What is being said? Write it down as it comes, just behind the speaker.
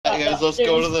guys, let's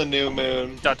go to the new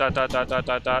moon. Dot dot dot dot dot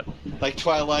dot dot. Like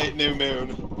Twilight, new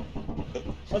moon.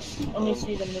 Let me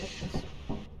see the missions.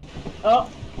 Oh.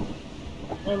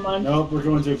 Never mind. Nope, we're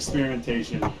going to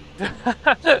experimentation.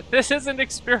 This isn't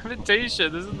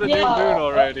experimentation. This is the new moon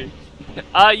already.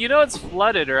 You know it's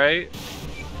flooded, right?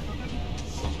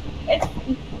 It's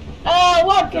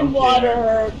what can water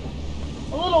hurt?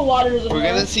 A little water is. We're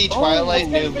gonna see Twilight,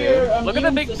 new moon. Look at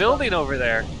the big building over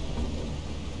there.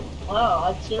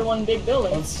 Wow, that's your one big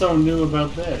building. What's so new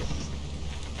about this?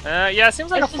 Yeah, it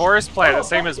seems like a forest planet,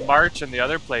 same as March and the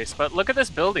other place. But look at this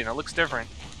building; it looks different.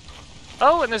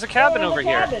 Oh, and there's a cabin over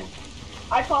here.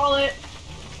 I call it.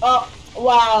 Oh,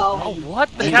 wow. Oh,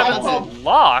 what? The cabin's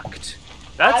locked.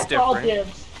 That's different.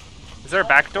 Dibs. Is there a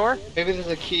back door? Maybe there's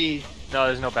a key. No,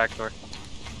 there's no back door.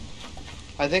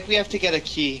 I think we have to get a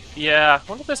key. Yeah, I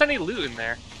wonder if there's any loot in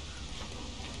there.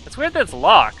 It's weird that it's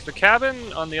locked. The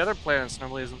cabin on the other planets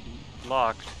normally isn't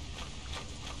locked.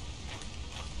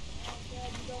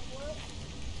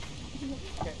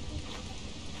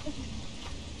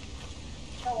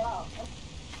 Oh, wow.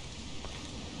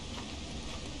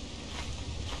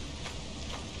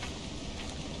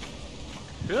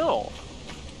 Cool.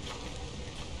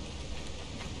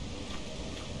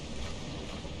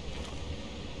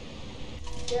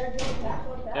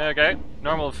 Yeah, okay.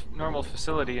 Normal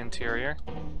facility interior.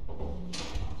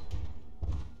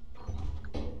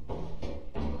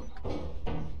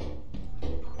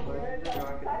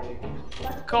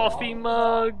 Coffee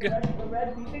mug. The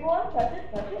red beeping one? Touch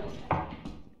it, touch it.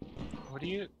 What do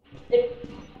you...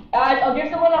 I'll give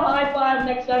someone a high five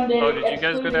next Sunday. Oh, did you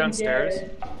guys go downstairs?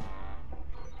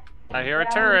 I hear a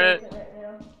turret.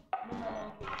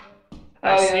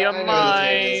 I see a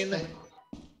mine.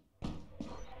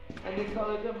 And they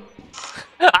call it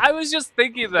I was just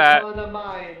thinking that. a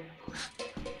mine.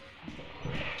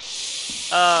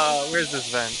 Where's this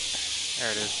vent?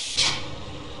 There it is.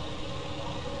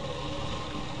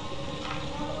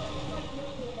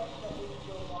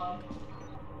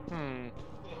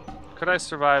 Could I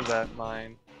survive that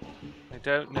mine? I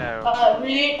don't know.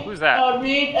 Reed. Who's that?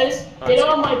 Reed, get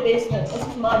out of my basement. This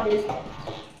is my basement.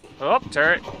 Oh,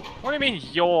 turret. What do you mean,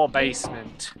 your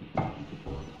basement?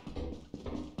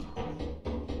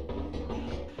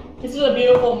 This is my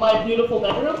beautiful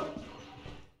bedroom.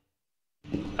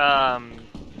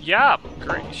 Yeah,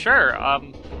 great, sure,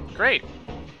 great.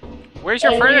 Where's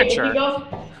your furniture? If you go,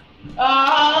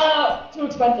 too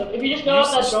expensive. If you just go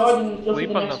out that door, then you'll see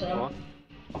the next room.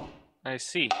 I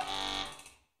see.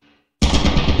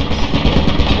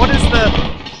 What is the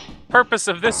purpose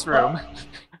of this room?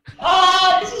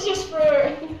 This is just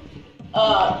for,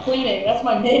 cleaning. That's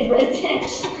my maid right there.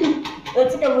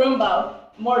 That's like a Roomba.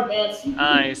 More advanced.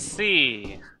 I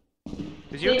see.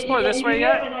 Did you explore this way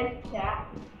yet?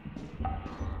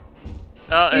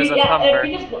 Oh, there's a thumper.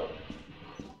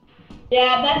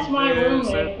 Yeah, that's my There's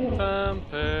roommate. a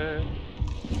thumper.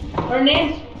 Her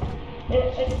name's...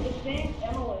 It's name's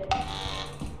Emily.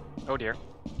 Oh dear.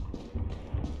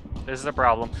 This is a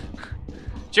problem.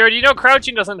 Jared, you know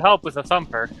crouching doesn't help with a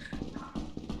thumper.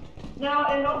 No,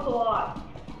 it helps a lot.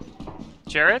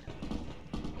 Jared?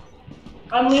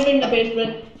 I'm leaving the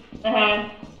basement.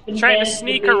 Trying to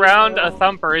sneak around a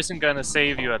thumper isn't going to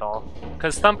save you at all.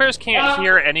 Because thumpers can't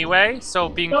hear anyway, so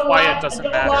being quiet doesn't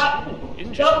matter.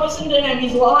 Don't listen to him,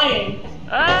 he's lying.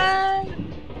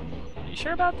 You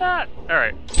sure about that?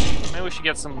 Alright. Maybe we should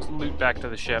get some loot back to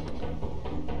the ship.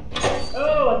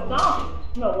 Oh, it's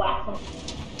not. No, laugh.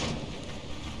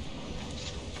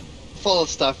 Full of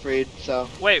stuff, Reed, so.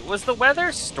 Wait, was the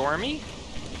weather stormy?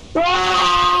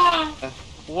 Ah!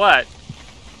 What?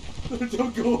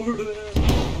 Don't go over there.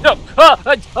 No!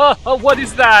 What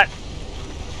is that?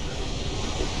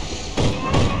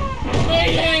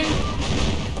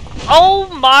 Oh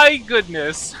my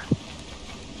goodness!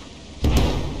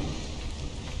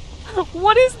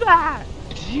 What is that?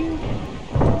 Did you?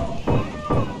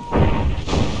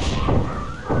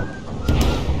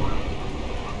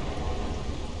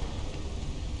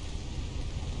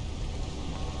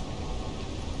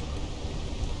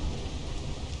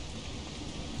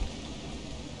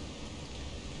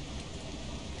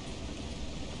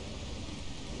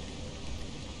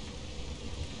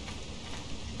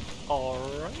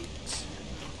 Alright.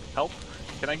 Help.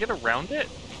 Can I get around it?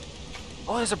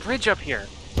 Oh, there's a bridge up here.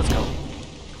 Let's go.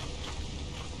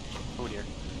 Oh dear.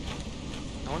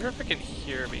 I wonder if it can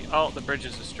hear me. Oh, the bridge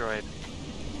is destroyed.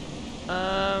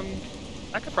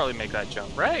 I could probably make that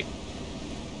jump, right?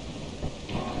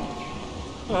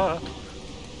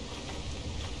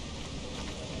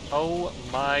 Oh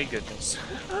my goodness.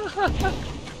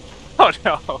 Oh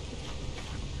no.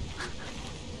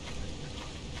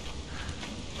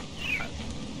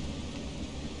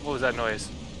 was that noise?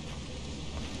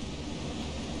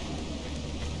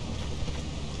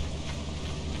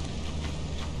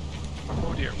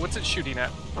 Oh dear, what's it shooting at?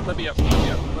 Let me up, let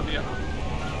me up, let me up.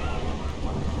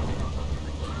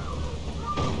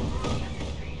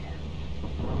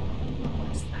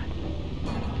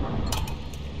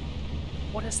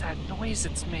 What is that noise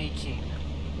it's making?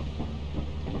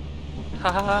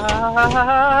 Ha ha ha ha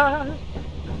ha!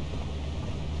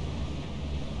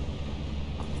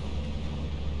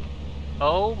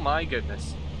 Oh my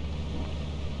goodness.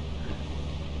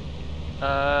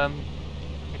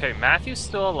 Okay, Matthew's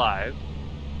still alive.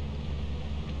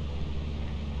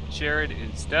 Jared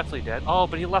is definitely dead. Oh,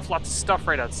 but he left lots of stuff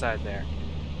right outside there.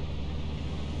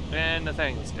 And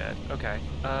Nathaniel's dead. Okay.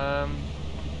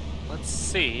 Let's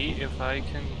see if I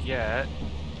can get...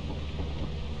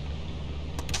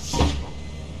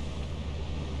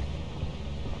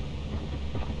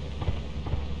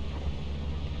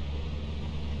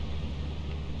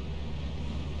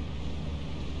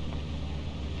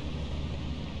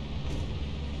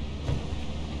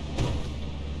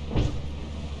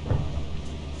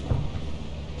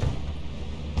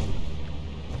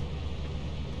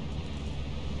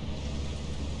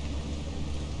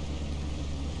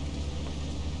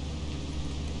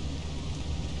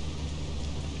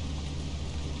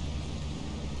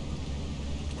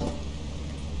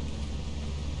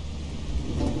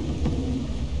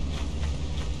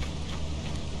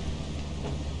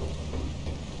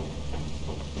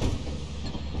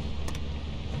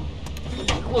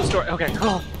 Close door. Okay.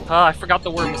 Oh, I forgot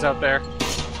the worm was out there.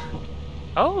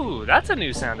 Oh, that's a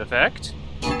new sound effect.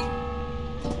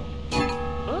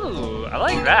 Ooh, I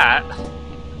like that.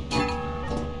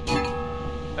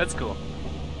 That's cool.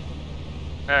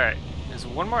 Alright, there's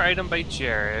one more item by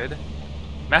Jared.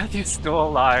 Matthew's still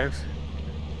alive.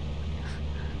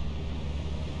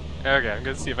 Okay, I'm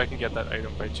gonna see if I can get that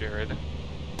item by Jared.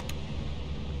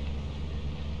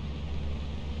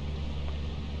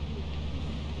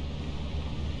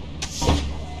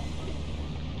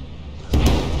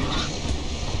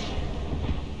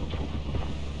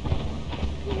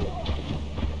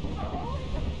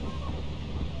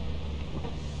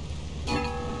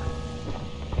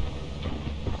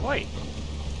 Wait.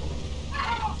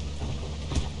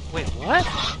 Wait, what?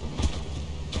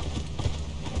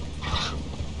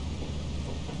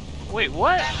 Wait,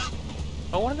 what?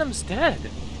 Oh, one of them's dead.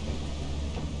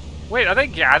 Wait, are they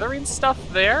gathering stuff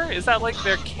there? Is that like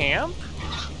their camp?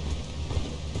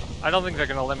 I don't think they're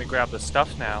gonna let me grab the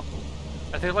stuff now.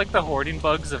 Are they like the hoarding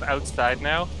bugs of outside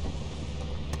now?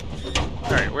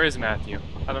 Alright, where's Matthew?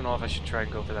 I don't know if I should try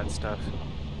and go for that stuff.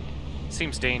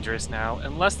 Seems dangerous now,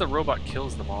 unless the robot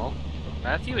kills them all.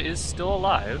 Matthew is still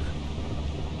alive.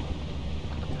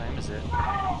 What time is it?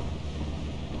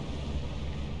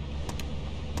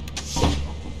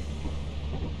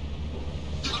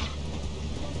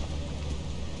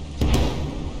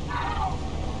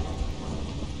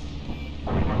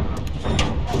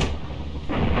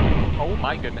 Oh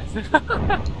my goodness.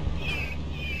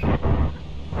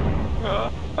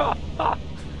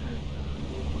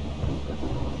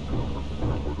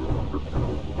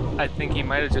 I think he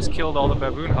might have just killed all the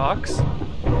baboon hawks.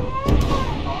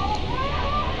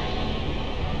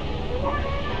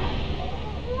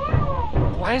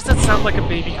 Why does that sound like a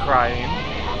baby crying?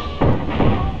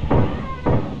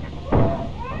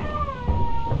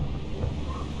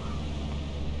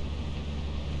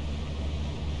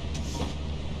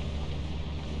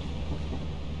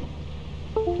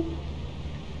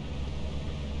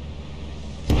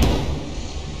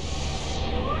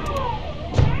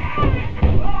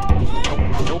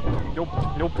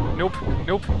 Nope, nope,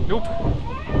 nope, nope.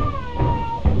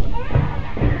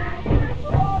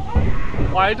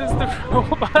 Why does the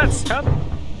robot sound...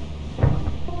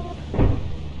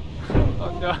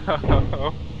 Oh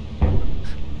no.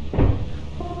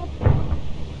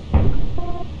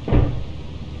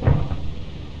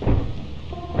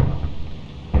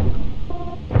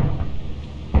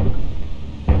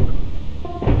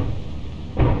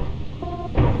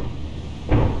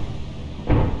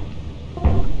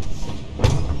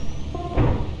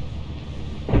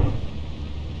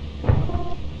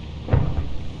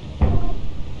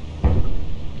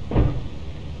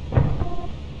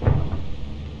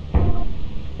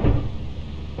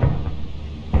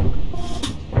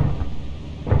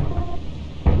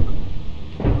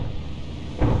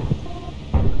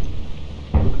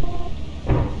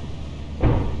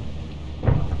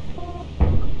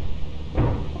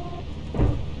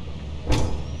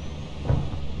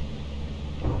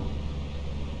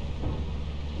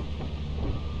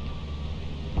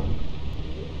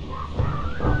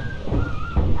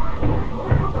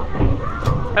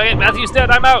 Okay, Matthew's dead.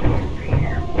 I'm out.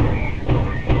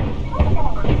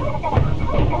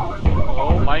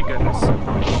 Oh my goodness.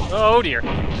 Oh dear.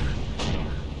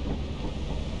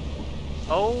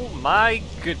 Oh my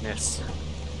goodness.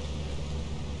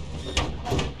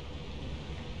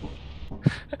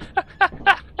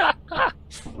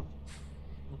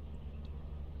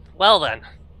 Well then.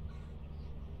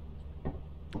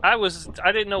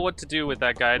 I didn't know what to do with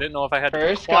that guy. I didn't know if I had to be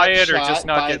First quiet got or just shot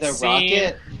not by get the seen.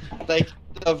 rocket. Like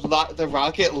the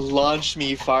rocket launched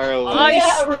me far away.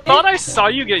 I thought I saw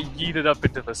you get yeeted up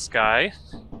into the sky.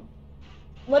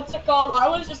 What's it called? I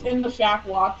was just in the shack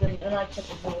watching, and I took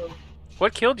a move.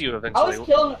 What killed you I eventually? was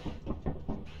killing.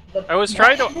 I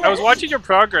was watching your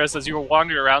progress as you were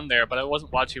wandering around there, but I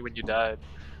wasn't watching when you died.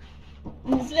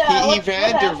 Yeah, He what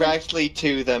ran happened? directly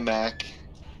to the mech.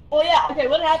 Well, yeah. Okay,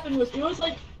 what happened was it was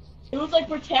like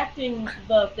protecting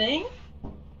the thing.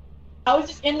 I was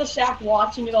just in the shack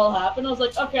watching it all happen. I was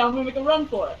like, okay, I'm gonna make a run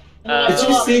for it. And then I Did saw-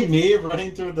 you see me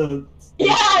running through the...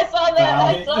 Yeah, I saw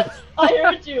that. I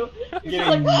heard you. You're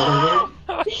Getting murdered?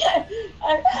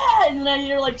 and then I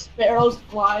hear like sparrows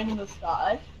flying in the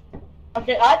sky.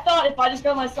 Okay, I thought if I just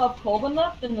got myself cold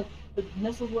enough, then the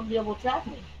missiles wouldn't be able to track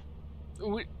me.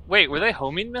 Wait, were they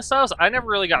homing missiles? I never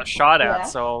really got shot at, Yeah.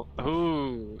 so...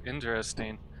 Ooh,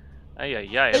 interesting. Ay, I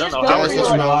They don't just know go how That we're was through, just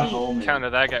like, not deep. homing. counter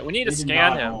that guy. We need to They did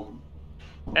scan not him. home.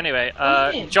 Anyway,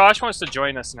 What do you mean? Josh wants to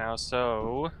join us now,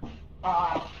 so...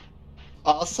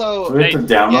 Also, Do we have to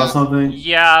download yeah. something?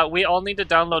 Yeah, we all need to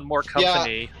download more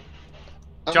company.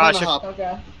 I'm Josh, gonna hop.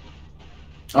 Okay.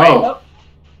 Oh,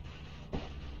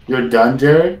 you're done,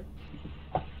 Jared?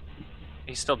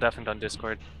 He's still deafened on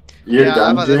Discord. You're Yeah, I done,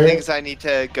 have other Jared? things I need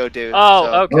to go do. Oh,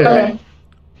 so okay. Okay.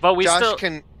 But we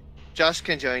Josh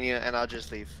can join you, and I'll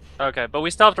just leave. Okay, but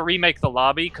we still have to remake the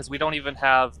lobby because we don't even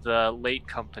have the late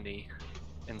company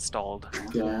installed.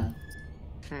 Yeah.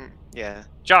 Yeah.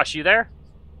 Josh, you there?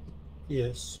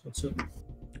 Yes, what's up?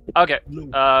 Okay.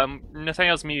 Hello.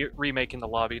 Nathaniel's me remaking the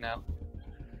lobby now.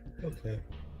 Okay.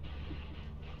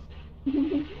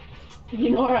 You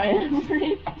know where I am,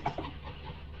 right?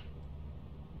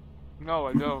 No,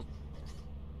 I don't.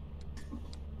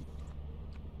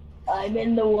 I'm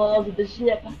in the walls of the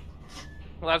ship.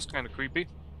 Well, that's kind of creepy.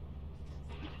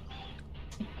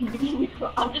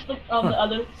 I'm just like on the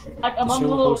other. Like, I'm The on the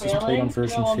show little host is played on railing,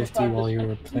 version you know, on the 50 side of while the you ship.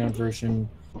 were playing on version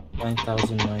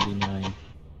 9099.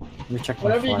 Let me check my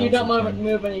Whatever you files don't want to again.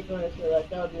 move any furniture, like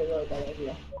that would be a really bad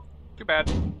idea. Too bad.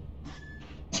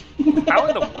 How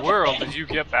in the world did you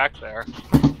get back there?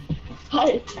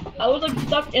 I was like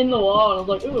stuck in the wall, and I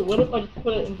was like, ooh, what if I just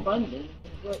put it in front of me?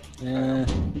 What?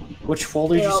 Which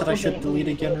folder you said I should delete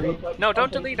again, Reed? No,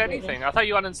 don't delete anything. I thought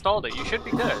you uninstalled it. You should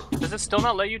be good. Does it still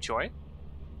not let you join?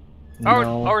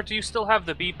 No. Or do you still have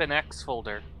the beep and X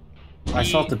folder? I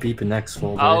saw the beep and X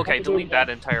folder. Oh, okay. Delete that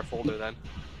entire folder then.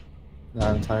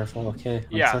 That entire folder. Okay, I'm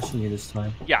Yeah. trusting you this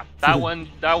time. Yeah, that one.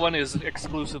 That one is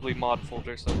exclusively mod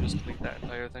folder, so just delete that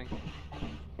entire thing.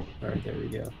 Alright, there we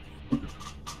go.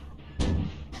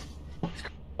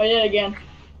 Oh yeah, again.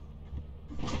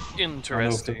 I don't know if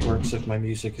Interesting. it works if my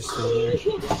music is still there.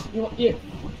 you,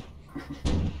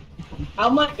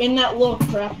 I'm like in that little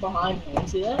trap behind me. You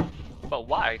see that? But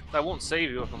why? That won't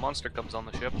save you if a monster comes on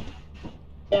the ship.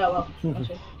 Yeah, well.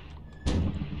 Okay.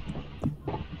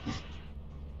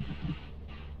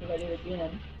 If I do it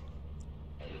again.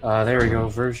 There we go.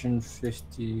 Version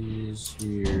 50 is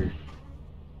here.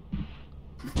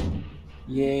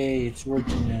 Yay, it's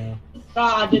working now.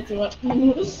 Ah, I did too much.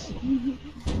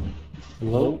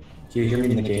 Hello? Do you hear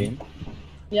me in the game?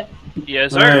 Yep.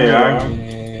 Yes, There you sir. are.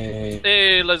 Yay.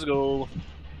 Hey, let's go.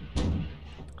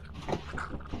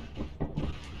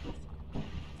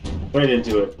 Right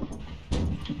into it.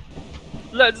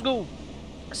 Let's go.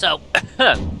 So,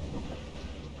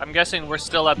 I'm guessing we're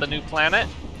still at the new planet.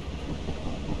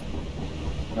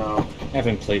 No. I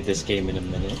haven't played this game in a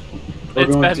minute. We're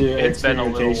It's going been- to it's been a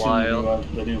little experimentation, while.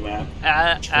 The new map.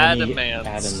 20 Adamants.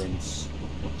 Adamants.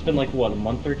 It's been like, what, a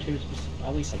month or two?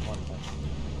 At least like 1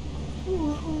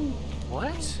 month.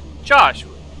 What? Josh,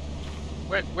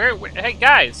 where, hey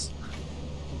guys!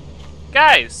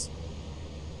 Guys!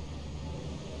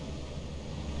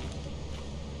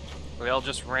 We all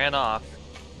just ran off.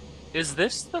 Is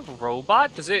this the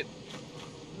robot? Does it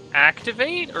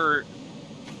activate, or...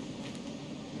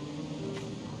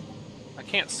 I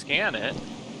can't scan it.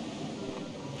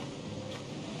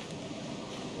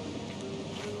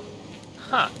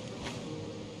 Huh.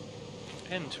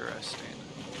 Interesting.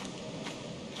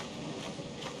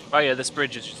 Oh yeah, this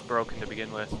bridge is just broken to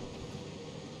begin with.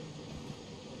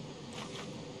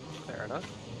 Fair enough.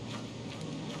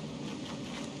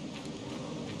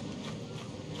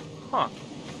 Huh.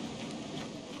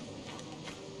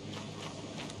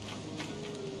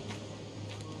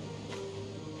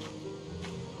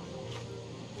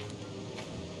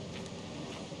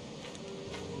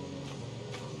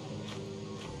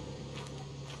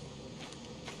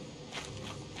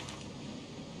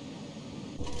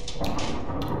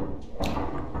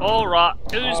 Alright,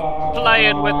 who's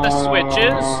playing with the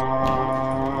switches?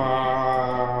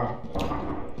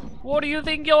 What do you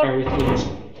think you're Everything's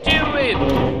doing?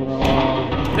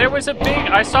 There was a big...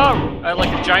 I saw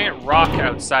like a giant rock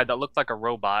outside that looked like a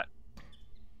robot.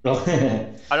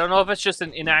 I don't know if it's just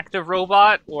an inactive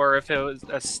robot or if it was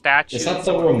a statue. Is that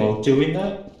the remote doing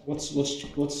that? What's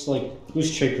like,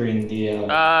 who's triggering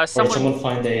the, someone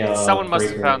find a, someone must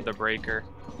breaker? have found the breaker.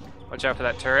 Watch out for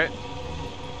that turret.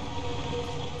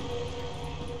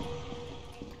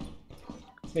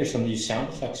 There's some new sound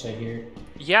effects I hear.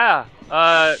 Yeah,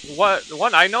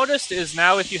 one I noticed is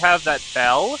now if you have that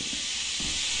bell,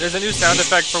 there's a new sound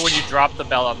effect for when you drop the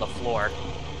bell on the floor.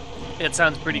 It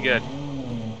sounds pretty good.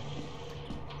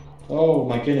 Oh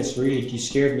my goodness, Reed, you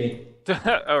scared me.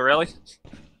 Oh, really?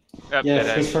 Yep, Yeah,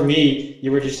 because for me,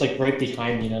 you were just like right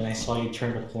behind me and then I saw you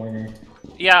turn the corner.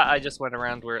 Yeah, I just went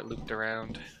around where it looped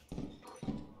around.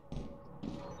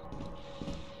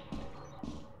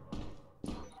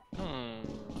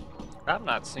 I'm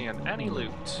not seeing any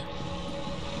loot.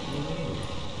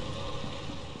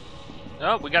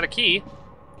 Oh, we got a key.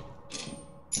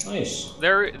 Nice.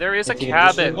 There is a I think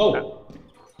cabin. Oh.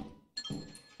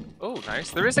 Oh,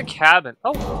 nice. There is a cabin.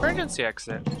 Oh, emergency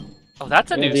exit. Oh,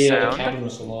 that's a new The sound. cabin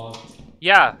was locked.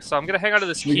 Yeah, so I'm gonna hang on to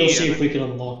this key. We go see and if we can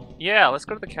unlock. Yeah, let's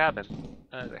go to the cabin.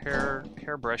 The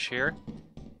hairbrush here.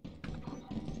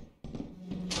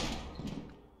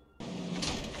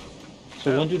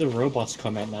 So when do the robots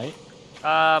come at night?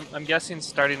 I'm guessing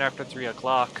starting after 3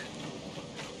 o'clock.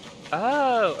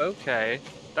 Oh, okay.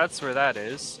 That's where that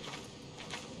is.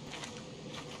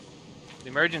 The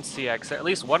emergency exit. At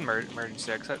least one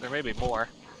emergency exit. There may be more.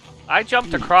 I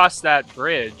jumped across that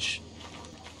bridge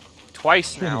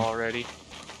twice now already.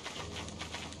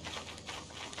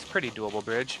 It's a pretty doable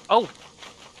bridge. Oh!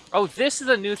 Oh, this is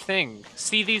a new thing.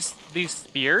 See these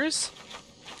spears?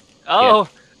 Oh!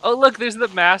 Yeah. Oh, look, there's the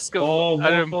mask of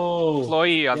an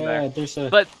employee on there. There's a...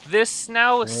 But this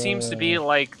now seems to be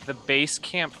like the base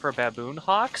camp for baboon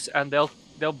hawks, and they'll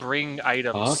bring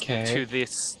items to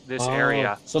this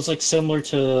area. So it's like similar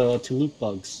to loot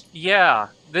bugs. Yeah,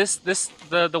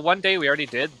 the one day we already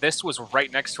did, this was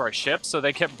right next to our ship, so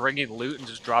they kept bringing loot and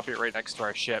just dropping it right next to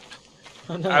our ship.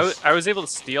 Oh, nice. I was able to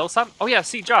steal some. Oh yeah,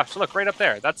 see Josh, look right up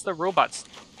there. That's the robot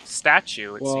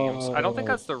statue. It seems. I don't think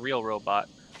that's the real robot.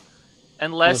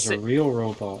 Unless a real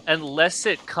robot. Unless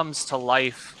it comes to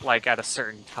life like at a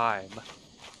certain time.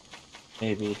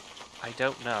 Maybe. I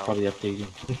don't know. Probably updating.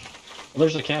 Well,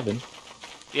 there's a cabin.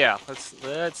 Yeah,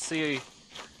 let's see.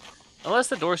 Unless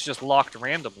the door's just locked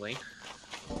randomly.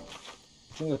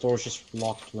 I think the door's just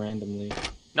locked randomly.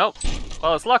 Nope.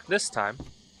 Well, it's locked this time.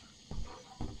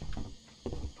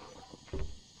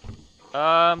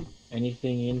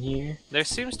 Anything in here? There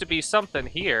seems to be something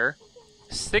here.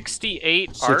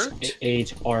 68 art?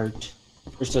 68 art.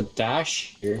 There's a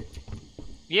dash here.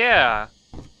 Yeah.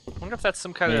 I wonder if that's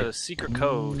some kind of secret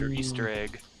code or Easter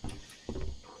egg.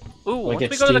 Ooh, once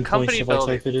we go to the company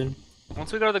building.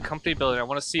 Once we go to the company building, I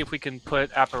want to see if we can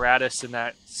put apparatus in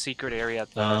that secret area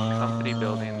at the company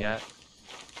building yet.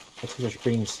 I think they're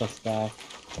bringing stuff back.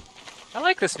 I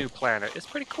like this new planet. It's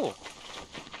pretty cool.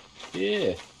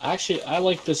 Yeah, actually, I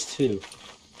like this too.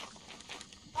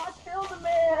 I killed a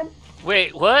man.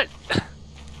 Wait, what?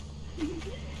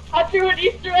 I threw an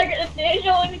Easter egg at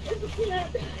Daniel and it disappeared.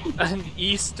 An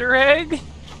Easter egg?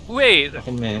 Wait.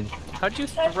 Oh man. How'd you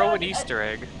throw an Easter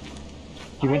egg?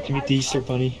 You went to meet the Easter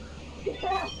Bunny.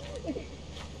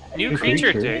 New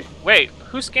creature did. Wait,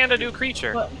 who scanned a new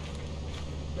creature? What?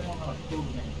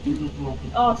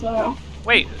 Oh, sorry.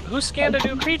 Wait, who scanned a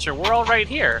new creature? We're all right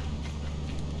here.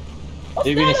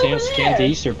 They're gonna say scan the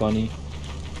Easter Bunny.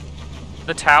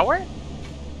 The tower?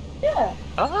 Yeah.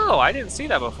 Oh, I didn't see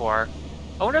that before.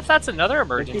 I wonder if that's another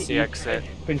emergency exit.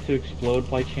 Going to explode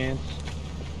by chance?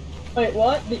 Wait,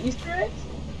 what? The Easter eggs?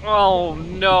 Oh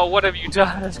no, what have you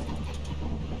done?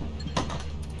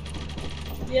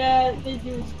 Yeah, they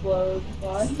do explode.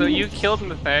 Why? So you killed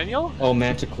Nathaniel? Oh,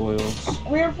 manticoils.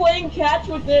 We were playing catch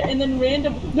with it and then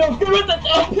random. No, put it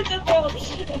down! Put it down!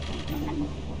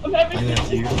 I'm having I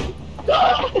love you.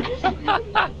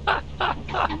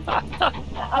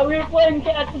 We were playing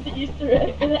catch with the Easter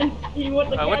egg and then he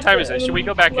went to catch what time is it? Should we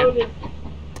go back in?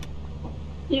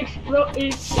 He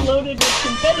exploded with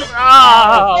confetti.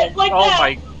 Oh, like oh that, my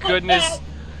like goodness. that.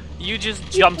 You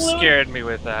just jump scared me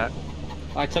with that.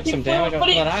 I took some damage.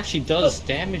 That actually does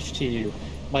damage to you.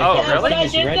 My Oh, really? thing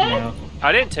is red now.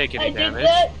 I didn't take any I did damage.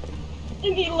 that,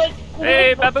 and he like.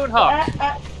 Hey, Baboon Hawk.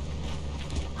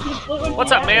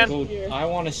 What's up, man? I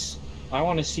want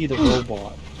to see the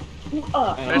robot.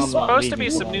 There's supposed to be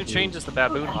some new changes to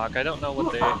Baboon Hawk. I don't know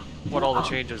what all the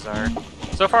changes are.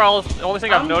 So far, the only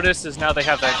thing I've noticed is now they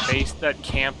have that base, that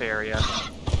camp area.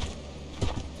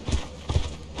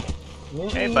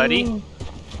 Hey, buddy. Ooh,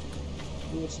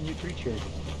 it's a new creature.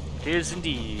 It is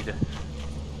indeed.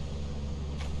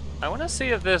 I want to see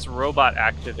if this robot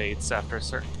activates after a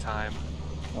certain time.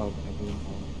 Oh,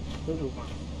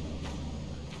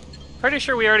 Pretty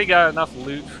sure we already got enough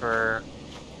loot for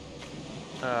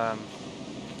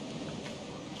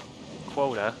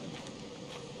quota.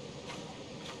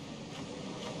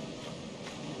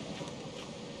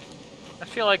 I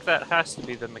feel like that has to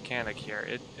be the mechanic here.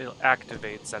 It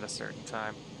activates at a certain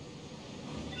time.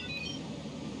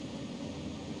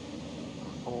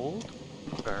 Old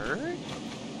bird?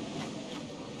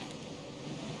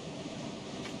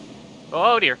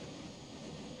 Oh dear.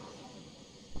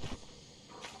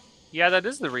 Yeah, that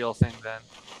is the real thing then.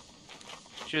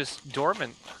 Just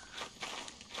dormant.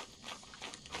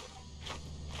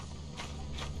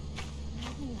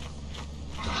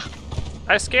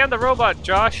 I scanned the robot,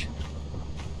 Josh.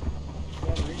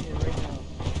 Yeah, I'm reading it right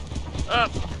now.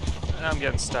 Up. I'm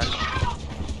getting stuck.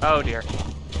 Oh dear.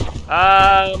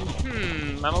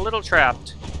 I'm a little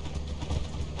trapped.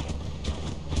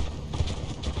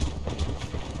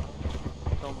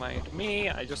 Don't mind me,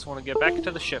 I just want to get back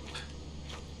to the ship.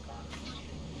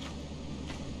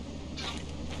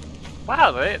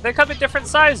 Wow, they come in different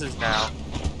sizes now.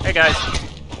 Hey guys.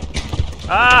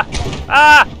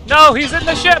 No, he's in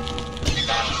the ship!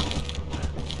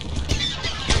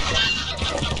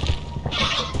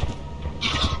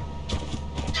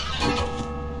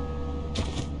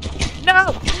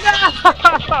 No!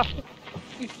 No!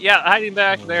 Yeah, hiding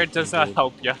back there does not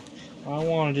help you. I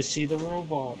wanted to see the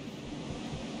robot.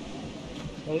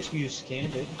 At least you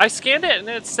scanned it. I scanned it and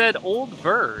it said old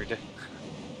bird.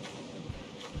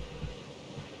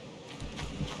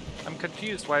 I'm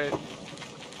confused why.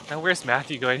 Now where's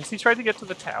Matthew going? Is he trying to get to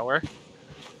the tower?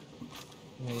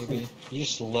 Maybe. He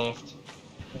just left.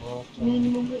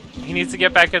 He needs to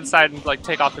get back inside and like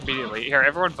take off immediately. Here,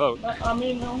 everyone vote. I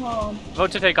mean, no harm.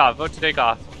 Vote to take off. Vote to take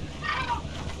off.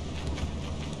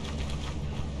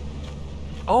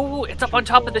 Oh, it's up on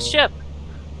top of the ship.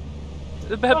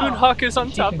 The baboon hawk is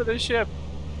on top of the ship.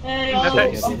 Hey,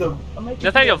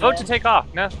 Nathaniel, vote to take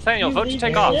off. Nathaniel, vote to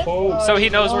take off. So he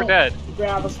knows we're dead.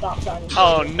 Grab a stop sign.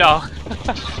 Oh no.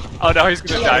 Oh no, he's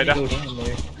gonna die now. Go down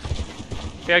there.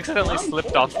 He accidentally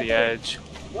slipped off the edge.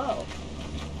 Whoa.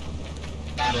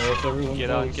 No, if everyone Get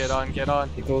on, goes, get on, get on.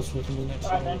 It goes within the next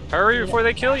Alright, one. man. Hurry before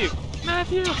they kill you.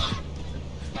 Matthew!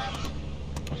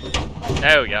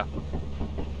 There we go.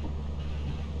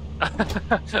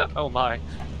 Oh my.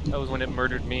 That was when it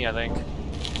murdered me, I think.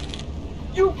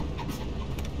 You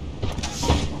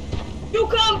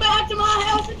come back to my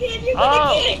house again, you're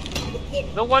gonna get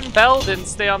it! The one bell didn't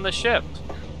stay on the ship.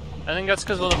 I think that's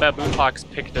because one of the baboon hawks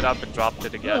picked it up and dropped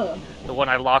it again. Ugh. The one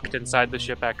I locked inside the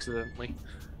ship accidentally.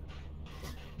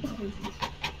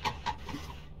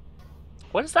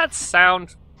 What is that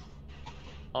sound?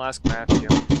 I'll ask Matthew.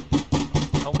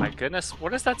 Oh my goodness,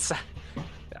 what is that sound?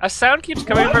 A sound keeps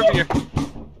coming from your...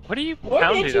 What are you Where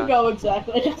pounding did you on? go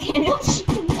exactly?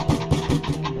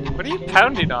 What are you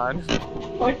pounding on?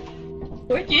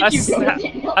 Where did you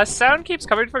go? A sound keeps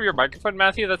coming from your microphone,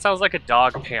 Matthew, that sounds like a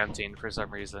dog panting for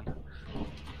some reason.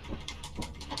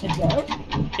 A dog?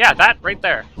 Yeah, that right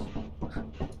there.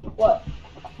 What?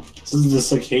 This is the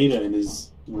cicada in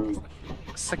his room.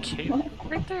 Cicada?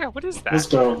 Right there, what is that? Let's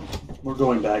go. We're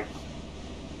going back.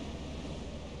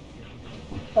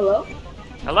 Hello?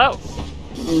 Hello?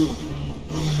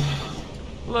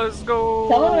 Let's go!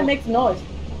 Tell him when it makes noise.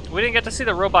 We didn't get to see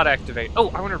the robot activate. Oh,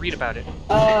 I want to read about it.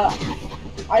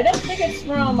 I don't think it's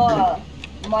from, my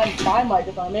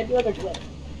microphone. Maybe like a glitch.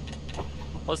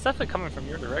 Well, it's definitely coming from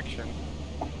your direction.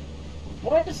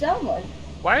 What does it sound like?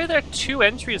 Why are there 2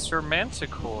 entries for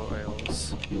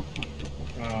manticoils?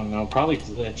 I don't know, probably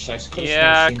glitch. I could've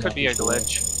Yeah, seen it could that be a before.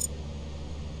 glitch.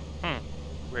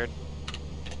 Weird.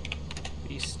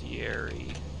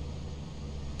 Bestiary.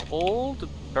 Old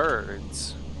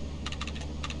birds.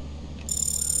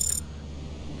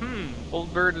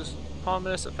 Old bird is a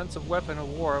ominous offensive weapon of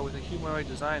war with a humanoid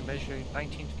design measuring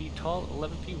 19 feet tall,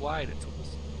 11 feet wide. Its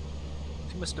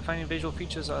two most defining visual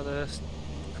features are the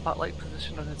spotlight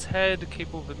position on its head,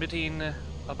 capable of emitting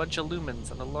a bunch of lumens,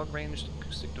 and a long-range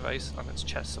acoustic device on its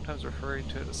chest, sometimes referring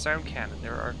to it as a sound cannon.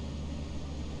 There are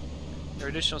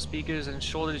additional speakers and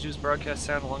shoulders used to broadcast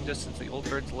sound a long distance. The old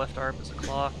bird's left arm is a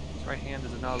claw. Its right hand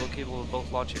is a nozzle capable of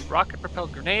both launching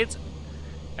rocket-propelled grenades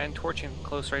and torching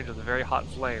close range with a very hot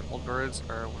flame. Old birds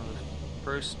are one of the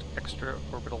first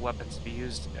extra-orbital weapons to be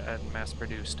used and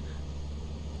mass-produced.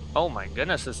 Oh my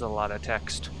goodness, this is a lot of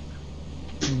text.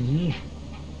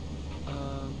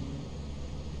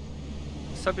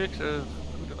 Subject of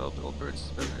who developed old birds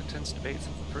has been an intense debate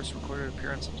since the first recorded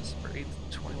appearance on December 8th,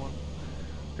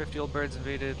 2150. Old birds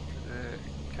invaded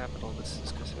the capital. This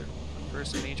is considered one of the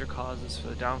first major causes for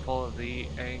the downfall of the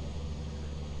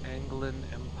Anglan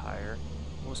Empire.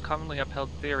 The most commonly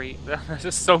upheld theory. There's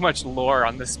just so much lore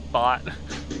on this bot.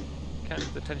 Kind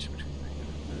of the tension between.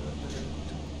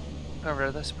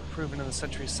 However, this has been proven in the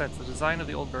centuries since. The design of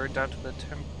the old bird, down to the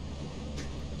tempering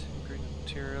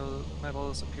material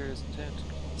metals, appears intended to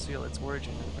conceal its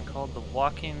origin. It has been called the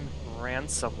walking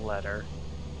ransom letter.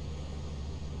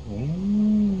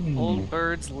 Old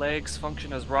birds' legs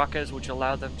function as rockets, which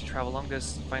allow them to travel long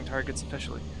distances and find targets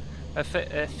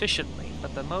efficiently.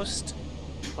 But the most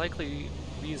likely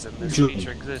reason this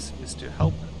feature exists is to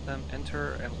help them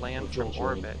enter and land from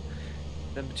orbit.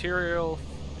 The material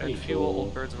and fuel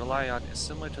old birds rely on is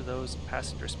similar to those of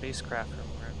passenger spacecraft from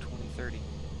around 2030.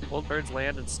 Old birds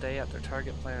land and stay at their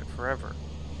target planet forever,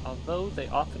 although they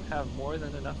often have more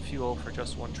than enough fuel for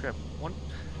just one trip.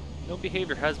 No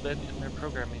behavior has been in their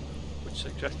programming, which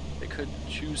suggests they could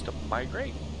choose to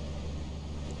migrate.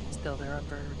 Still, there are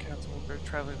very accounts of old birds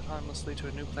traveling autonomously to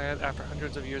a new planet after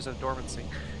hundreds of years of dormancy.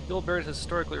 The old bird is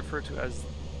historically referred to as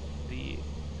the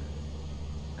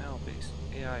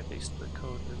AI-based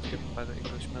code that was given by the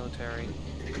English military.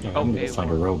 Yeah, I'm gonna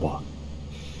find a robot.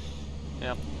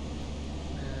 Yep.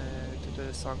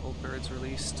 The song Old Birds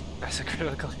released as a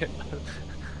critical hit.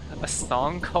 A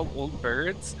song called Old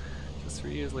Birds? Just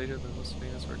 3 years later, the most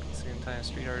famous work of the same time,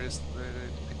 street artist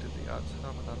depicted the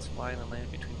automatons flying and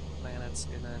landing between planets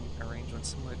in an arrangement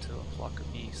similar to a flock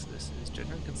of geese. This is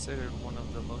generally considered one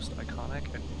of the most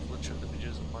iconic and influential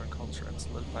images of modern culture and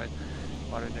solidified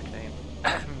modern nickname.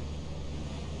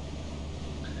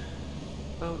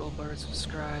 Boat Old Birds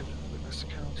described in this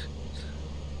account.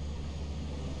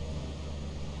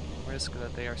 Risk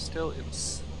that they are still in.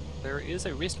 There is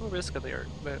a reasonable risk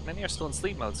that many are still in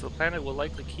sleep mode, so the planet will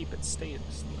likely keep its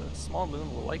status. The small moon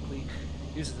will likely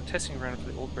use as a testing ground for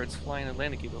the old birds flying and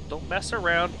landing gear. Don't mess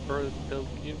around, or they'll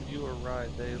give you a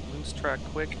ride. They lose track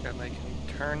quick, and they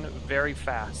can turn very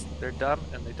fast. They're dumb,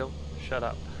 and they don't shut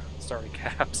up. Sorry,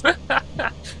 Caps.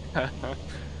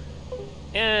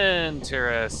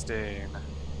 Interesting.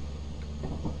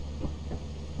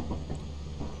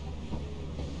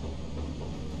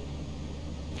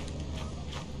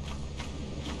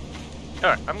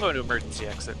 Alright, I'm going to emergency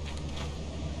exit.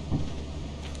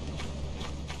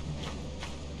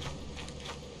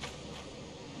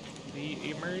 The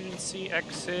emergency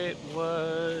exit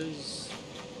was...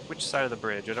 which side of the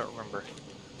bridge? I don't remember.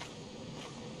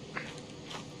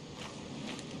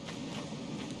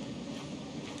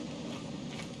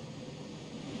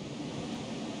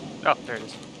 Oh, there it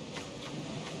is.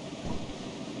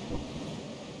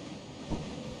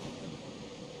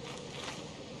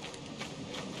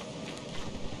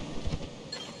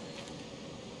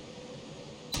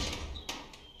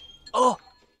 Oh!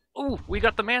 Ooh, we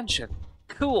got the mansion.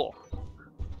 Cool.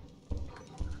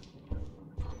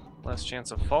 Less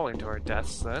chance of falling to our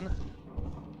deaths then.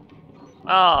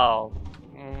 Oh,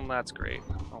 that's great.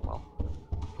 Oh well.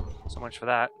 So much for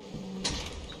that.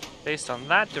 Based on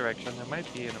that direction, there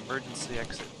might be an emergency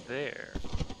exit there.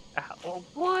 Ow, oh,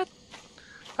 what?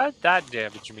 How did that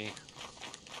damage me?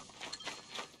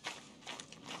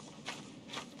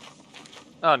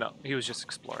 Oh no, he was just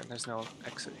exploring. There's no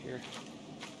exit here.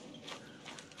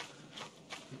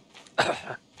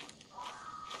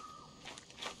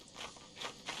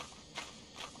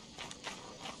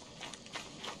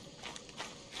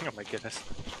 Oh my goodness.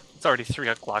 It's already 3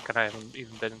 o'clock and I haven't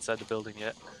even been inside the building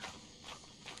yet.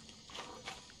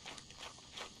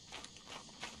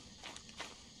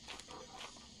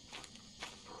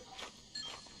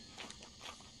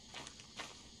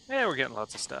 Yeah, we're getting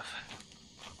lots of stuff.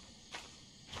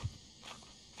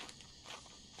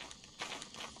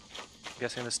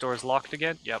 Guessing the store is locked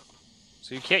again? Yep.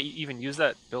 So you can't even use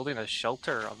that building as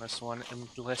shelter on this one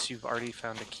unless you've already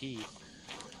found a key.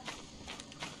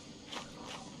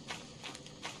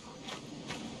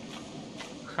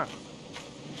 Huh.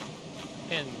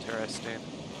 Interesting.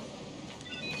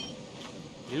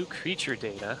 New creature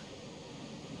data.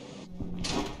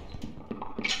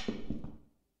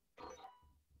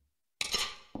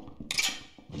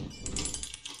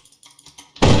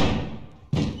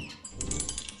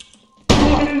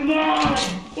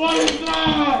 What is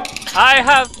that? I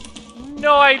have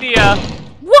no idea.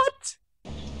 What?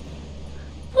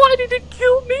 Why did it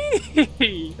kill me?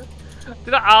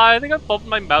 Did I think I bumped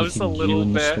my mouse a little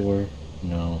bit.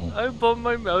 No. I bumped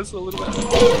my mouse a little bit.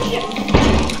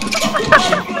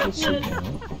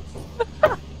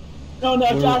 No,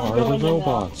 Where Josh is are going the in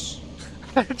robots?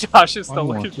 Josh is I still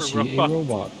want looking to for see a robots.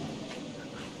 robot.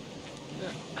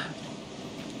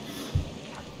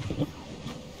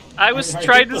 I was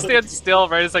trying to stand still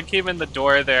right as I came in the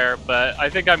door there, but I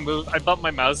think I bumped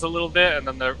my mouse a little bit, and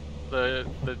then the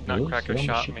Nutcracker Really?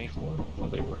 shot me. Oh,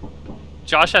 they were.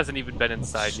 Josh hasn't even been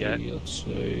inside yet. Let's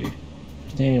see.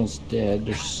 Daniel's dead.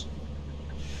 There's.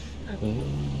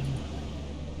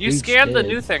 You Dude's scanned the dead.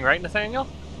 new thing, right, Nathaniel?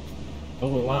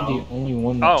 Oh, I'm the only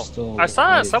one Oh, that's still. I saw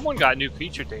alive. someone got new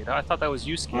creature data. I thought that was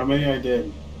you Or scanning. maybe I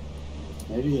did.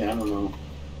 Maybe, I don't know.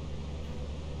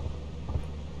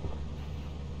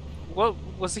 What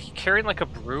was he carrying, like a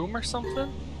broom or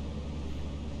something?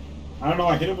 I don't know,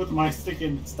 I hit it with my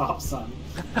sticking stop sign.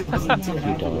 I wasn't too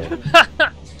happy with it.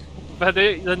 But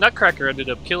the Nutcracker ended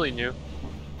up killing you.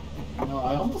 No,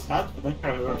 I almost had the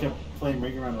Nutcracker. I kept playing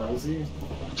Ring Around Rosie.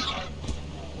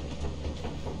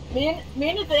 Me and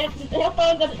Nathaniel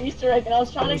found that Easter egg, and I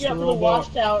was trying to get up to the robot?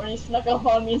 watchtower, and he snuck up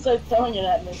on me and started throwing it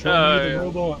at me. Show me the yeah.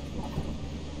 robot.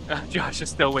 Josh is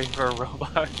still waiting for a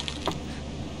robot.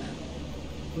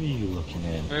 What are you looking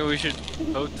at? Maybe we should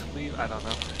vote to leave. I don't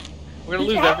know. We're gonna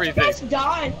lose How did everything. you guys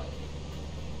die?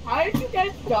 How did you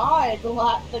guys die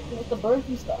with the birds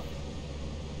and stuff?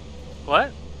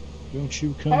 What? Don't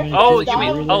you come Oh, in? Oh, Did you die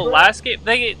mean with oh the bird? last game?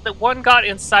 The one got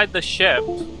inside the ship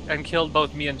and killed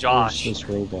both me and Where's Josh. this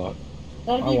robot?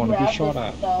 None of I you wanna be grabbed shot the,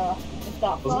 at. the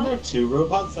stop Wasn't sign? there 2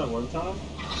 robots at one time?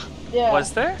 Yeah.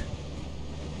 Was there?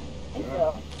 I think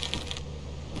so.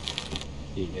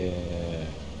 Yeah.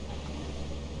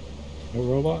 No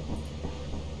robot?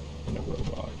 No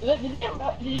robot. Did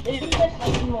you guys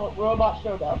mention when the robot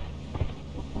showed up?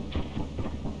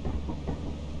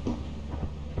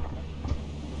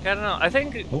 I don't know. I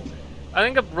think Oh.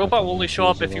 a robot will only show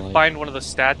up if you Alive. find one of the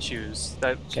statues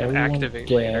that Is can everyone activate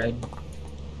later. dead?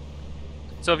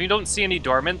 So if you don't see any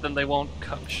dormant, then they won't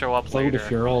show up Vote later.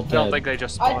 if you're all I don't dead. think they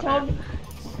just I spawn in. told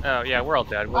Oh yeah, we're all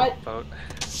dead. We'll I- vote.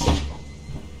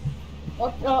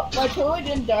 I totally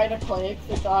didn't die to play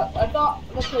because I thought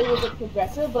the play was like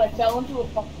progressive, but I fell into a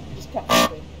fucking just kept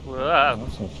moving. Whoa.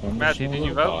 That's not fun. Matthew, There's no did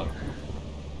you vote? robot.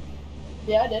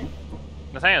 Yeah, I did.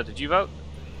 Nathaniel, did you vote?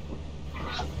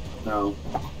 No.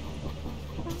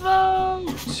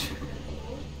 Vote!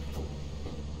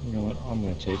 You know what? I'm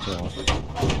gonna take off.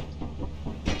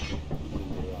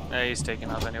 He's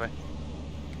taking off anyway.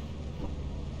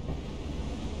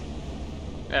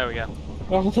 There we go.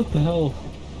 Oh, what the hell?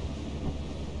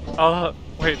 Oh,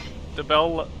 wait, the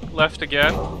bell left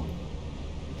again? Oh,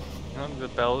 the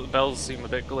bells seem a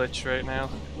bit glitched right now.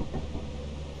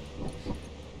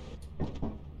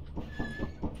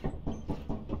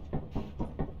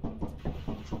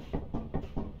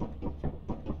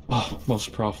 Oh,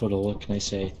 most profitable, what can I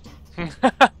say?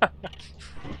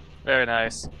 Very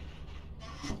nice.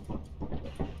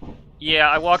 Yeah,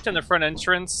 I walked in the front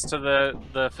entrance to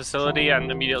the facility and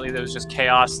immediately there was just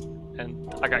chaos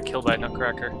and I got killed by a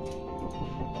Nutcracker.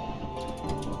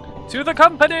 To the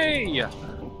company!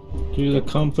 To the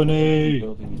company!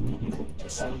 To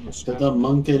the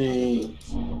monkey.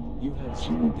 You have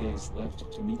 0 days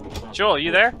left to meet the target. Joel,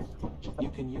 you there? You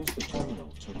can use the terminal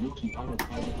to route the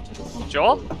autopilot to the front.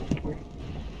 Joel?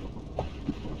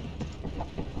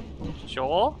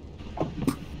 Joel?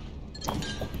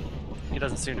 He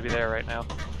doesn't seem to be there right now.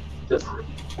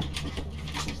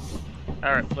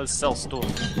 Alright, let's sell stuff.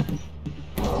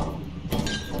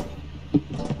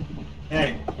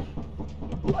 Hey,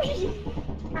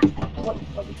 What,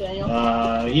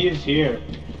 Daniel? he is here.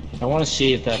 I want to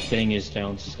see if that thing is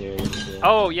downstairs.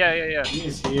 Oh, yeah. He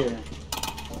is here.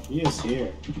 He is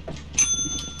here.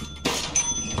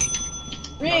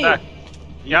 Reed! back.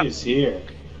 He Yep. is here.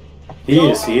 He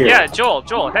is here. Yeah,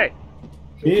 Joel, hey.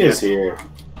 He is here.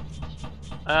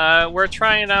 We're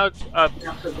trying out a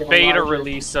beta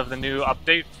release of the new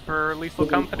update for Lethal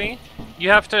Company.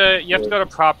 You have to go to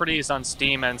properties on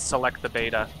Steam and select the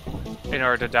beta in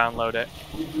order to download it.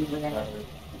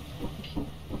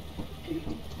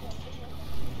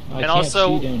 And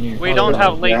also, we don't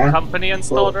have Late Yeah. Company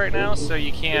installed right now, so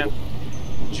you can't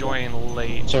join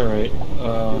late. It's alright.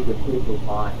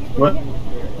 What?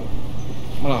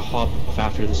 I'm gonna hop off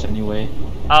after this anyway.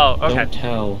 Oh, okay. Don't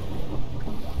tell.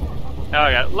 Oh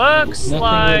yeah, looks Nothing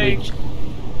like really-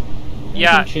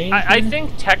 yeah. Anything changed I here?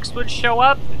 think text would show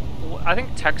up. I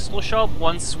think text will show up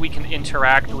once we can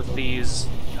interact with these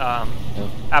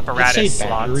apparatus Did it say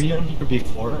slots. battery on here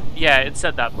before? Yeah, it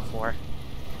said that before.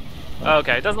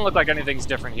 Okay, it doesn't look like anything's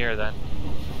different here then.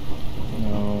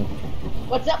 No.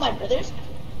 What's up, my brothers?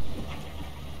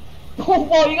 Oh,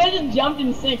 whoa, you guys just jumped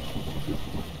in sync.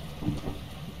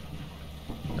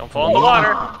 Don't fall in the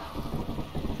water.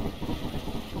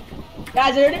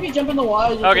 Guys, I heard if you jump in the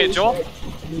water, you Okay, can Joel? start.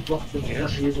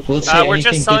 Let's say we're just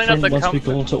anything selling at different the once we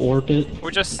go into orbit.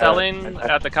 We're just selling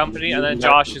at the company, and then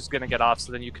Josh is gonna get off,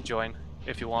 so then you can join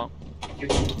if you want.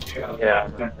 Yeah.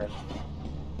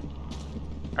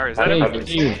 Or is that Hey, it?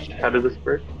 Steve. How does this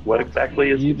work? What exactly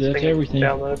is Steve, this that's thing everything.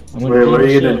 download? I'm gonna Wait, do what are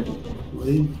you this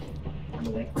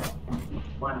gonna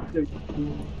shit.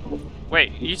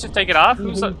 Wait, you should take it off?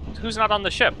 Who's not on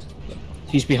the ship?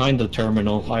 He's behind the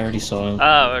terminal. I already saw him.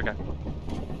 Oh, okay.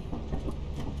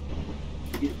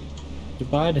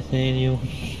 Goodbye, Nathaniel.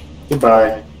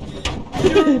 Goodbye.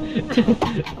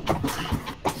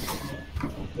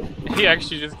 He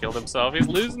actually just killed himself. He's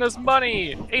losing his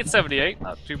money. 878,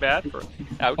 not too bad for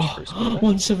ouch. For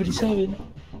 177.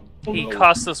 he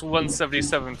cost us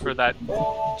 177 for that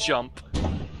jump.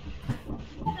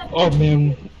 Oh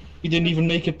man, he didn't even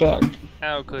make it back.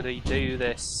 How could he do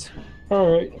this?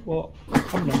 Alright, well,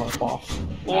 I'm gonna hop off.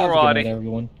 Alrighty. Good night,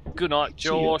 everyone. Good night,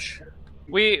 Josh.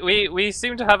 We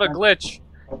seem to have a glitch.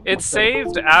 It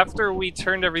saved after we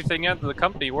turned everything into the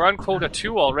company. We're on quota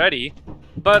 2 already,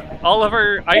 but all of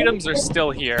our items are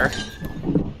still here.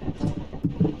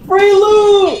 Free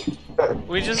loot!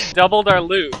 We just doubled our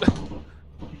loot.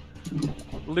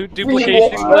 Loot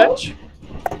duplication glitch.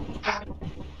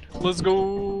 Let's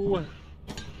go.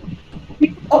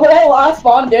 Oh, when I last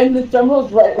spawned in, the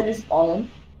terminal's right where you spawned.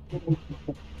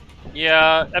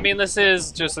 Yeah, I mean this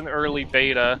is just an early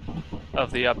beta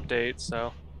of the update,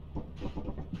 so.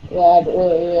 Yeah, it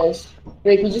really is.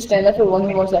 Wait, can you just stand there for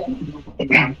 1 more second?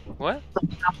 What? Can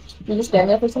you just stand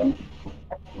there for a second?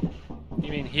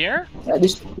 You mean here?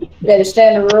 Just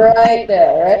stand right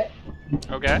there, right?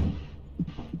 Okay.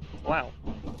 Wow.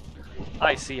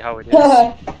 I see how it is.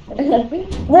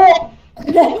 Whoa!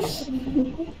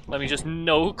 Let me just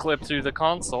no-clip through the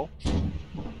console.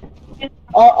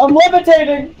 I'm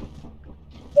levitating!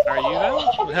 Are you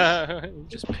though?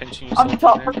 Just pinching yourself. I'm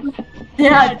top. in there.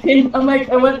 Yeah,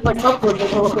 I went like upwards a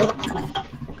little bit.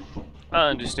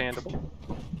 Understandable.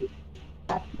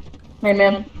 Hey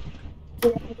man.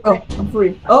 Oh, I'm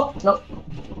free. Oh, no.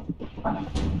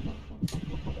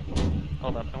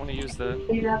 Hold up, I want to use the...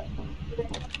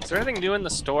 Is there anything new in the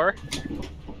store?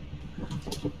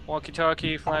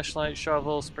 Walkie-talkie, flashlight,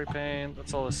 shovel, spray paint,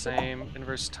 that's all the same.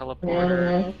 Inverse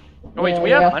teleporter. Oh wait, do we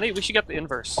have money? We should get the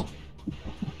inverse.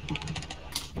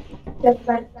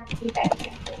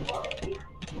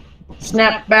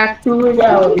 Snap back to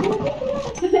reality.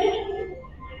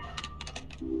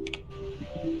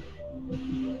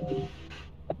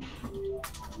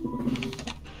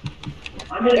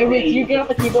 Hey, Rick, you get off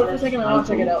the keyboard for a second? I want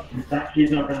to check it out.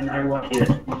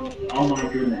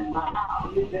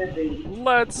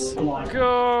 Let's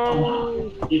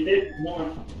go!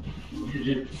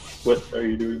 What are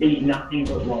you doing?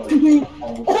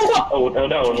 Oh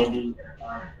no.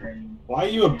 Why are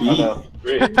you a bee? Oh, no.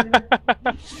 Great.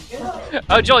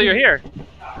 Oh, Joel, you're here!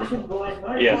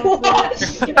 Yeah. What?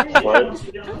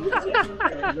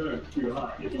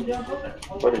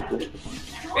 What is this?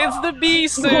 It's the bee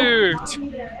suit!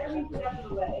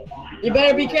 You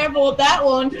better be careful with that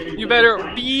one. You better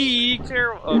be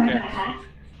careful. Okay.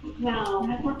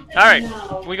 Alright,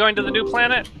 we going to the new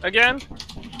planet again?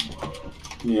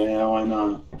 Yeah, why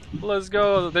not? Let's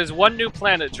go. There's one new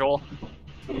planet, Joel.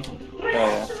 Oh,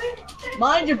 yeah.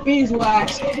 Mind your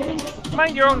beeswax.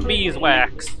 Mind your own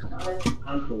beeswax. Dude,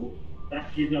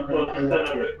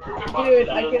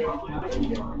 I can...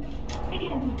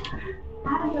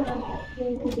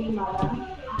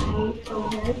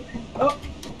 Oh.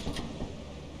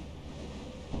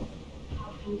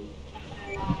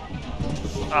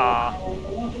 Ah.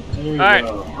 There you Alright,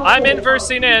 go. I'm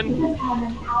inversing in.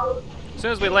 As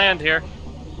soon as we land here.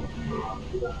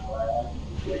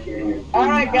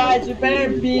 Alright guys, we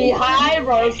better be high of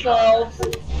ourselves.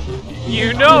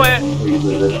 You know it!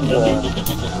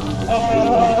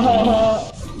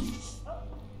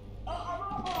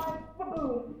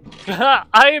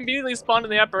 I immediately spawned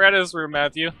in the apparatus room,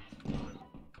 Matthew.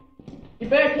 You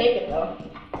better take it though.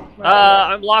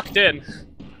 I'm locked in.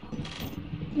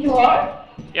 You are?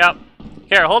 Yep.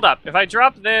 Here, hold up. If I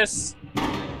drop this...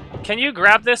 Can you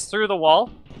grab this through the wall?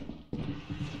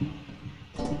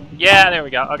 Yeah, there we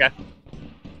go. Okay.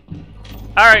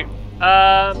 Alright.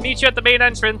 Meet you at the main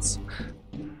entrance.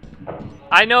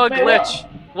 I know a glitch.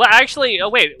 Well, actually,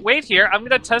 wait here. I'm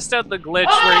gonna test out the glitch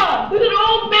Ah! There's an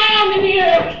old man in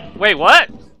here! Wait, what?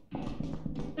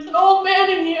 There's an old man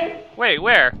in here! Wait,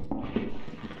 where?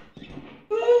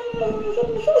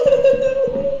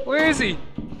 Where is he?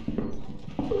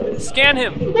 Scan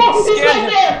him! Whoa, he's Scan right him!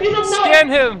 there! He's up there! Scan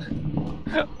him!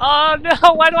 Oh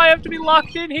no! Why do I have to be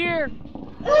locked in here?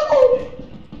 Oh!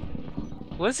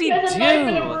 What does he There's a knife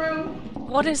in the do? room.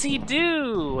 What does he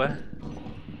do?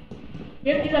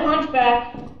 He's a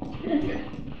hunchback.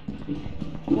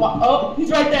 Oh,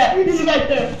 he's right there. He's right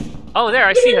there. Oh, there,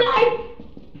 I see him.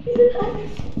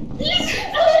 He's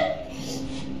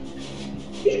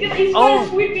trying to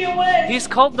sweep me away. He's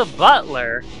called the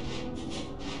Butler.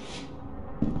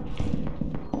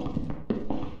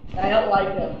 I don't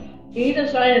like him. He needs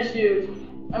to shine his shoes.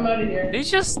 I'm out of here. He's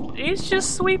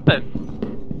just sweeping.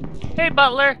 Hey,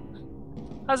 Butler.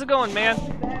 How's it going, man?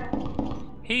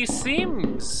 He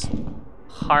seems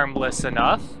harmless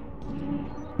enough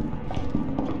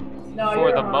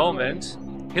for the moment.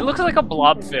 He looks like a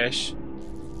blobfish.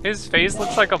 His face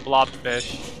looks like a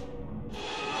blobfish.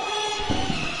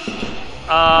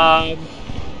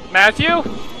 Matthew?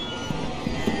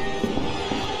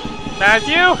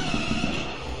 Matthew?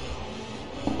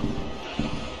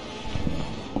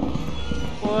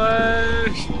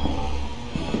 What?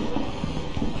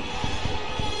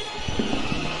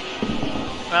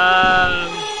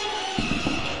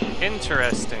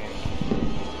 Interesting.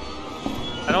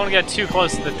 I don't want to get too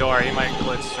close to the door, he might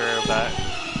glitch through, but...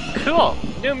 Cool!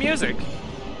 New music!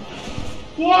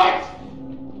 What?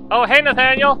 Oh, hey,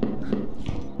 Nathaniel!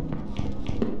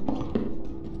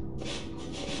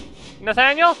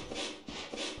 Nathaniel?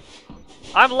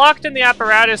 I'm locked in the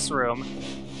apparatus room.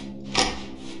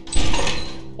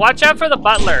 Watch out for the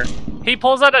butler. He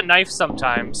pulls out a knife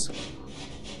sometimes.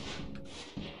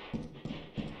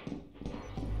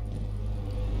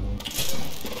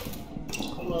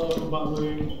 Hello,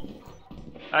 butler.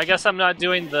 I guess I'm not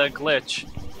doing the glitch.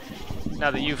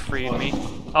 Now that you've freed me.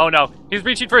 Oh no, he's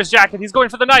reaching for his jacket. He's going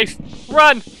for the knife.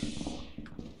 Run!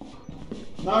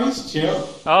 No, he's chill.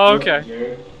 Oh,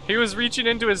 okay. He was reaching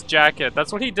into his jacket.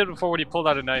 That's what he did before when he pulled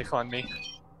out a knife on me.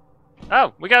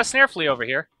 Oh, we got a snare flea over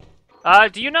here.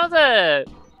 Do you know the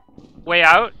way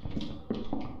out?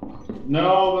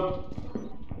 No,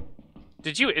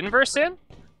 Did you inverse in?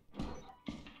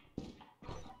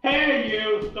 Hey,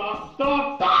 you! Stop!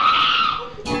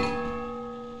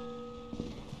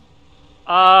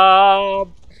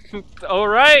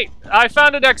 Alright. I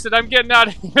found an exit. I'm getting out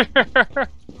of here.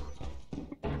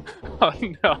 Oh,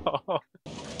 no.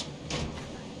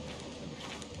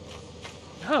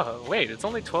 Oh, wait. It's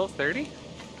only 12:30? I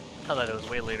thought it was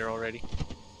way later already.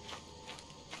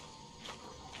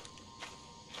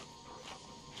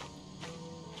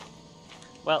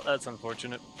 Well, that's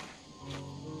unfortunate.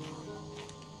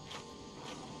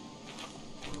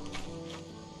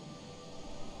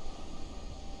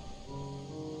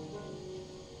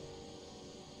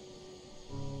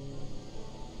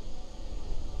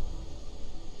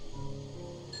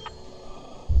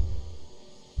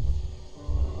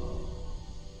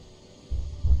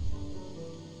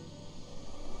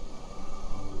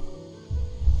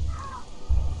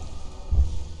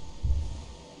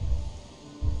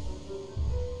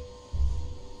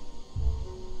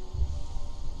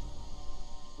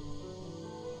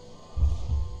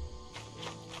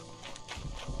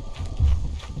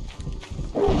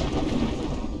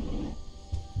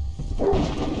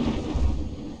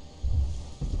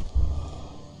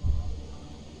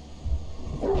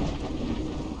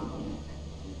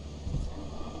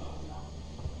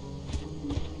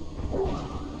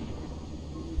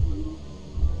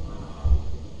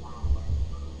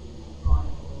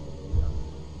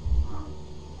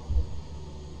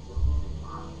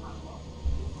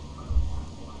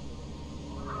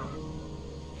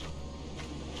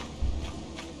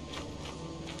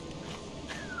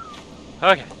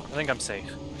 Okay, I think I'm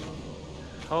safe.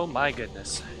 Oh my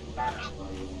goodness.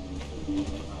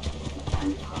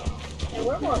 Hey,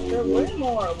 we're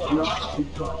more.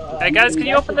 Hey guys, can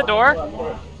you open the door?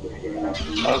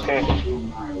 Okay.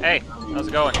 Hey, how's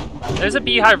it going? There's a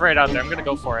beehive right out there. I'm gonna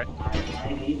go for it.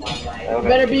 Okay.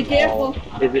 Better be careful.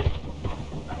 Is it?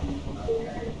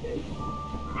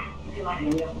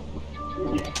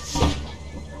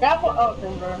 Careful. Oh,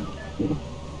 Timber.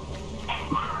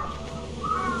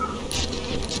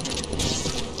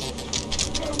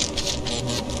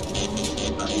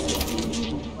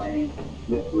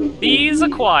 Bees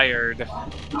acquired.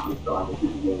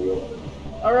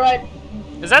 Alright.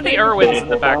 Is that the Irwins in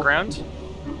the background?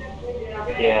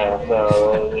 Yeah.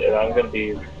 So I'm gonna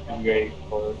be great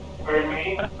for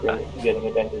getting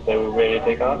attention. So we're ready to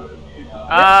take off.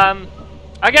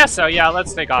 I guess so. Yeah,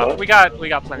 let's take off. What? We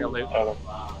got plenty of loot. Okay.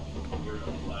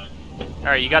 All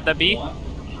right, you got that bee?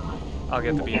 I'll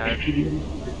get the beehive.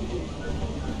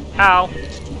 Ow.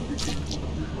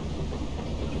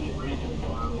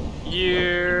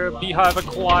 Yeah, beehive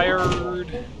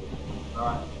acquired.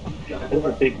 There's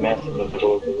a big mess in the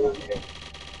middle of the room here.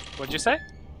 What'd you say?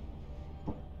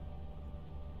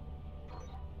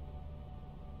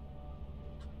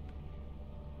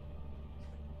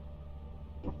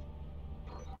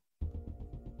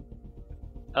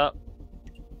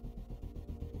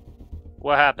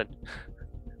 What happened?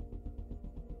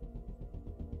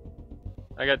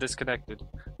 I got disconnected.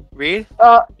 Reed,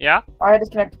 Yeah? I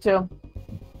disconnected too.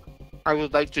 I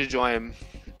would like to join.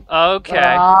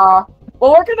 Okay. Well,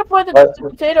 we're gonna play the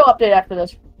potato update after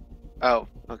this. Oh,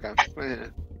 okay.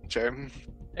 Sure.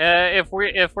 If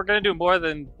we're gonna do more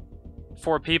than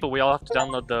 4 people, we all have to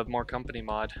download the More Company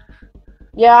mod.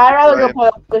 Yeah, I'd rather Right. go play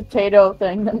the potato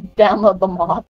thing than download the mod.